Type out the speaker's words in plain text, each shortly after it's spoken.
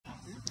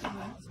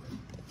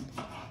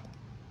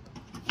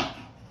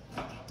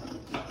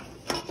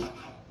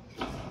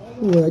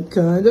What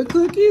kind of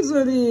cookies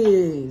are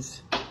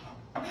these?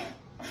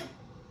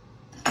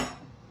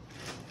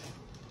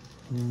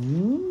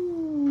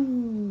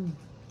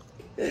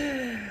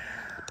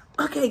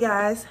 Okay,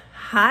 guys.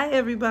 Hi,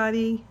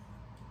 everybody.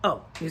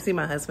 Oh, you see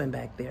my husband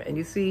back there, and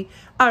you see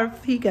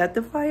he got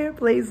the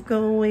fireplace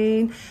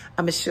going.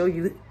 I'm gonna show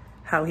you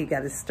how he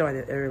got it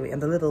started early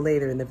and a little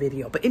later in the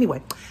video. But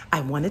anyway,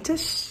 I wanted to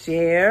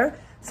share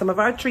some of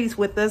our treats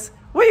with us.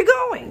 Where are you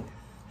going?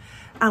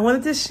 I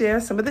wanted to share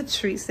some of the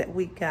treats that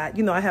we got.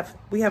 You know,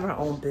 we have our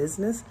own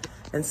business,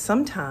 and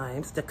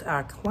sometimes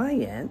our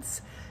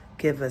clients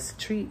give us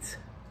treats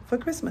for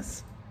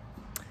Christmas.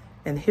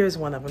 And here's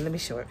one of them. Let me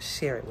share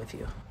it with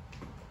you.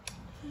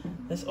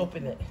 Let's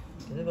open it.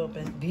 Get it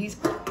open. These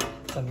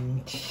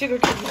some sugar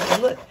cookies.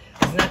 And look,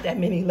 there's not that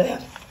many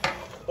left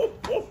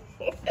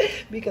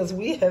because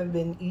we have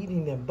been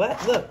eating them.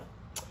 But look,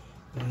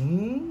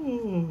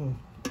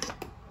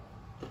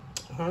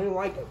 how do you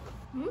like it?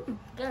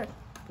 Good.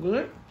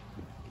 Good.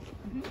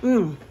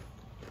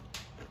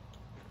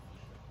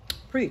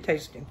 Pretty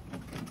tasty.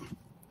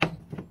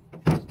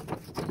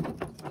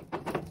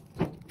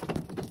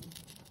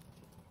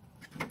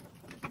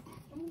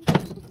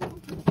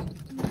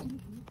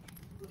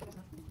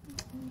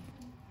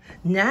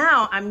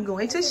 Now I'm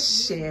going to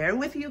share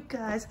with you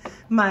guys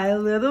my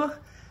little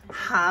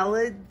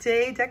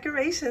holiday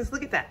decorations.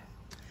 Look at that.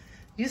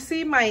 You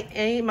see my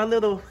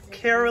little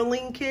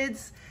caroling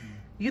kids?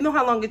 You know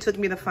how long it took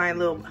me to find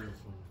little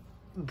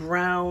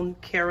brown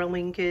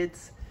caroling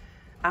kids?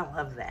 I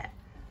love that.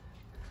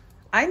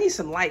 I need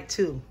some light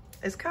too.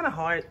 It's kind of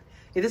hard.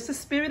 It is the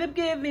spirit of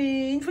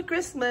giving for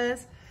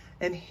Christmas.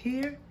 And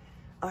here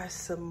are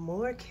some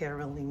more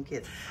caroling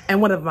kids.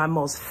 And one of my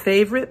most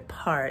favorite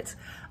parts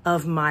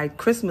of my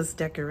Christmas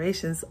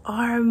decorations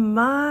are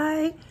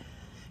my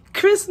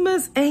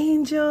Christmas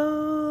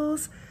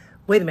angels.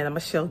 Wait a minute, I'm gonna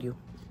show you.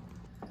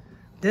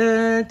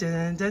 Dun,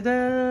 dun, dun,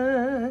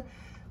 dun.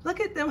 Look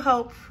at them,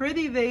 how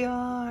pretty they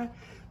are.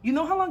 You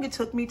know how long it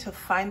took me to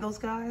find those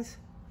guys?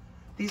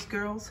 These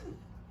girls?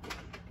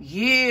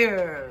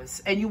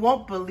 Years. And you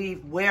won't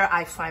believe where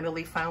I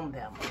finally found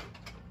them.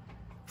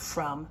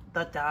 From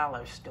the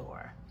dollar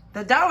store.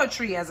 The Dollar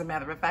Tree, as a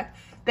matter of fact.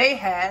 They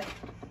had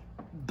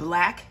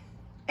black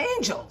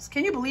angels.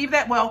 Can you believe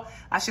that? Well,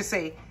 I should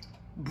say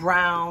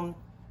brown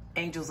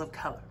angels of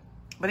color.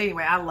 But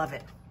anyway, I love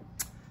it.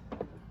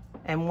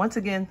 And once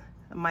again,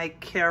 my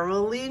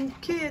caroling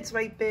kids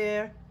right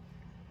there.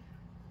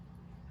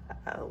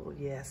 Oh,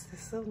 yes,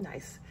 it's so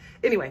nice.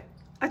 Anyway,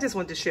 I just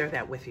wanted to share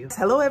that with you.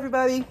 Hello,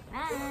 everybody.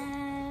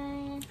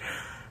 Hi.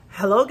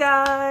 Hello,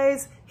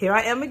 guys. Here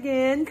I am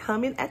again,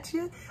 coming at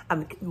you.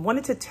 I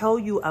wanted to tell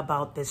you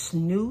about this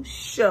new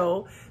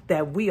show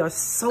that we are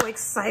so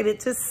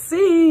excited to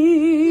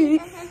see.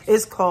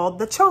 It's called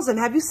The Chosen.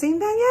 Have you seen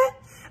that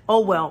yet? Oh,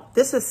 well,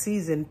 this is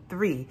season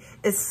 3.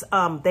 It's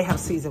they have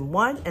season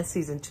 1 and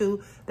season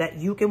 2 that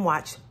you can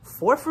watch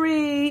for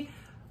free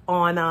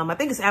on, I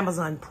think it's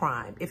Amazon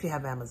Prime, if you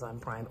have Amazon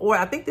Prime. Or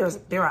I think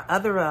there are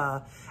other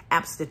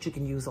apps that you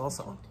can use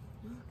also.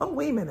 Oh,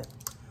 wait a minute.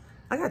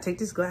 I gotta take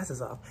these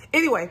glasses off.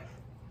 Anyway,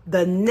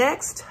 the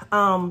next,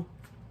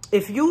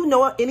 if you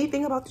know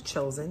anything about The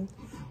Chosen,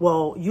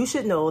 well, you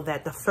should know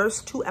that the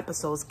first 2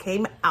 episodes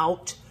came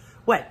out,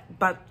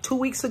 about 2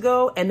 weeks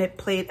ago, and it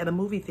played at the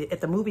movie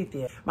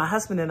theater. My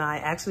husband and I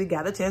actually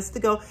got a chance to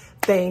go.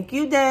 Thank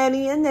you,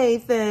 Danny and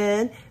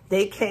Nathan.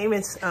 They came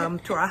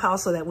to our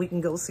house so that we can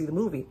go see the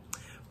movie.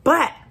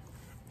 But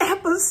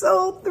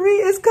episode 3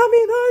 is coming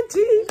on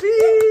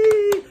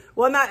TV.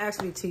 Well, not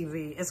actually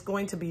TV. It's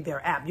going to be their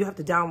app. You have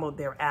to download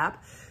their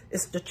app.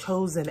 It's the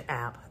Chosen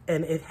app,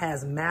 and it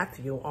has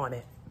Matthew on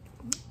it.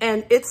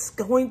 And it's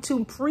going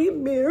to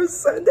premiere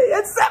Sunday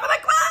at 7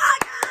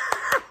 o'clock.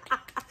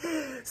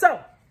 So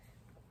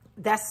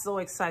that's so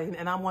exciting.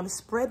 And I want to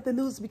spread the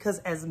news because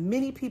as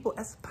many people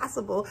as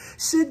possible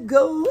should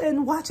go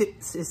and watch it,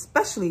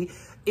 especially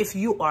if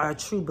you are a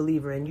true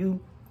believer and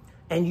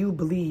you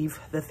believe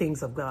the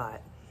things of God.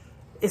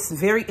 It's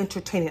very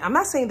entertaining. I'm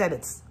not saying that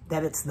it's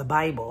the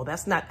Bible.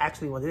 That's not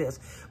actually what it is.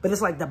 But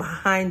it's like the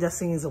behind the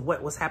scenes of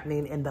what was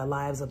happening in the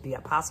lives of the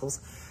apostles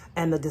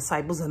and the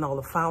disciples and all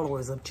the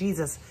followers of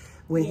Jesus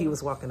when he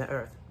was walking the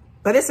earth.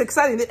 But it's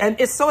exciting. And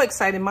it's so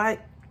exciting. My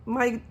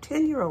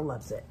 10-year-old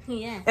loves it.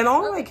 Yeah. And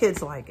all my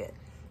kids like it.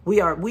 We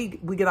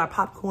get our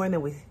popcorn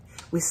and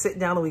we sit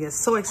down and we get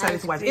so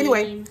excited to watch it.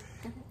 Anyway,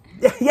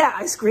 yeah,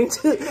 I scream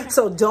too.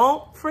 So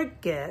don't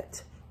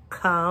forget,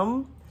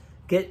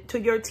 get to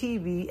your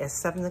TV at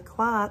 7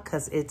 o'clock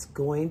because it's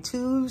going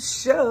to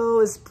show.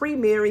 It's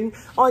premiering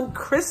on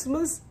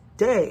Christmas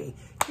Day.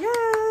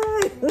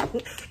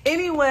 Yay!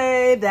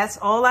 Anyway, that's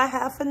all I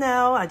have for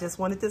now. I just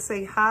wanted to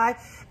say hi.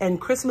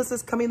 And Christmas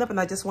is coming up, and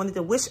I just wanted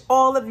to wish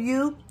all of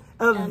you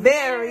a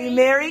very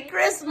Merry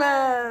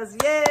Christmas.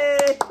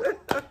 Yay!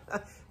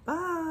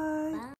 Bye.